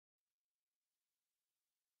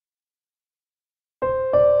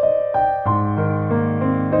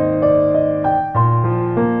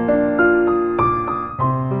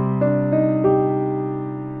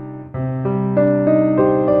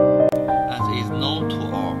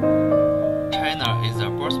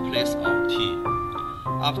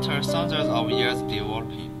After thousands of years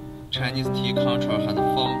developing, Chinese tea culture has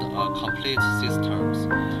formed a complete system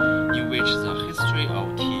in which the history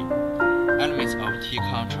of tea, elements of tea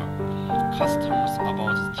culture, customs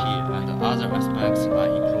about tea, and other aspects are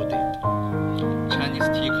included. Chinese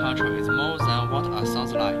tea culture is more than what it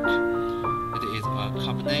sounds like. It is a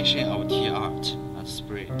combination of tea art and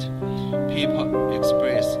spirit. People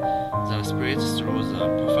express the spirit through the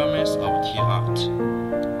performance of tea art.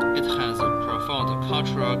 It has a profound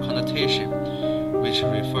cultural connotation, which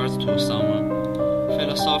refers to some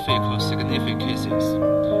philosophical significances.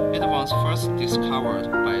 It was first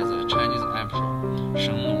discovered by the Chinese emperor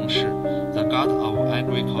Sheng Shi, the god of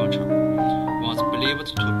agriculture, was believed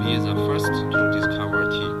to be the first to discover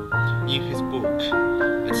tea. In his book,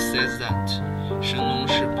 it says that Sheng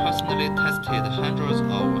Shi personally tested hundreds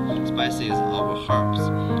of species of herbs,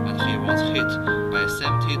 and he was hit by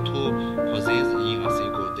 72 poisons in a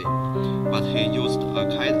single day. But he used a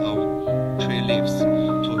kind of tree leaves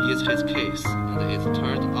to ease his case, and it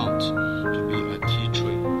turned out to be a tea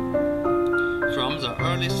tree. From the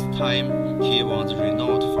earliest time, tea was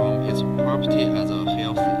renowned from its property as a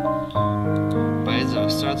healthy. By the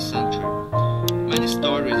 3rd century, many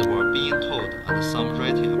stories were being told and some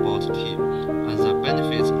writing about tea and the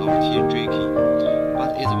benefits of tea drinking,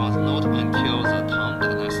 but it was not until the Tang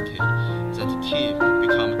Dynasty that tea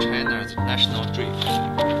became China's national drink.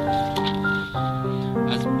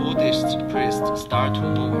 As Buddhist priests start to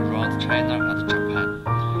move around China and Japan,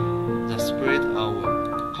 the spirit of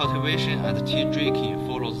cultivation and tea drinking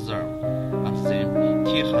follows them, and then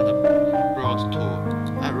tea had brought to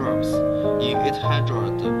Arabs in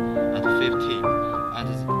 815 and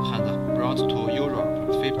had brought to Europe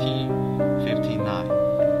 1559.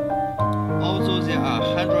 Although there are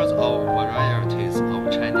hundreds of varieties of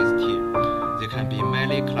Chinese tea, they can be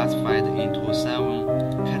mainly classified into 7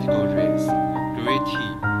 categories: green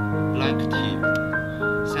tea, black tea,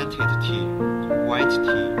 scented tea, white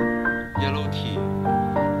tea, yellow tea,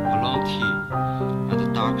 oolong tea, and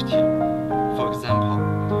dark tea. For example,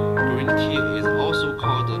 green tea is also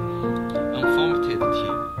called unfoamed tea.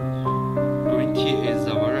 Green tea is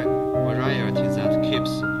the variety that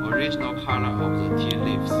keeps original color of the tea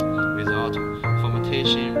leaves without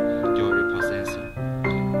fermentation during processing.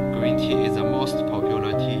 Green tea is the most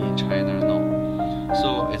popular tea in China now, so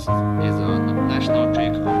it is a national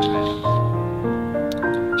drink of China.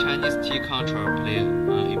 Chinese tea culture plays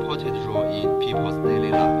an important role in people's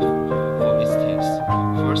daily life. For instance,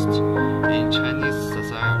 first, in Chinese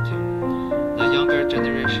society, the younger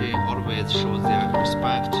generation always shows their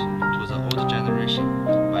respect to the old generation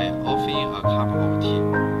by offering a cup of tea.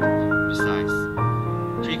 Besides,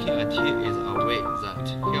 drinking a tea is a way that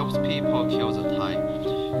helps people kill the time.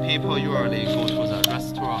 People usually go to the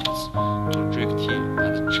restaurants to drink tea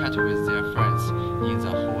and chat with their friends in the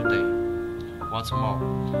whole day. What's more,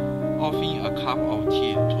 offering a cup of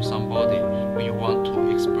tea to somebody when you want to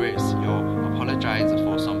express your apologize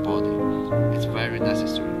for somebody is very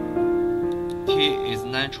necessary. Tea is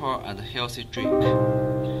natural and healthy drink.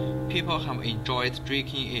 People have enjoyed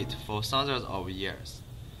drinking it for thousands of years.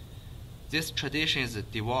 These traditions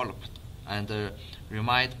developed and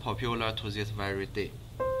remain popular to this very day.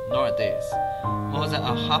 Nowadays, more than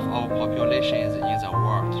a half of populations in the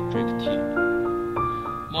world drink tea.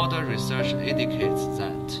 Modern research indicates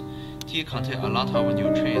that tea contains a lot of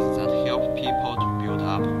nutrients that help people to build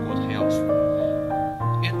up good health.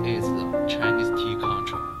 It is the Chinese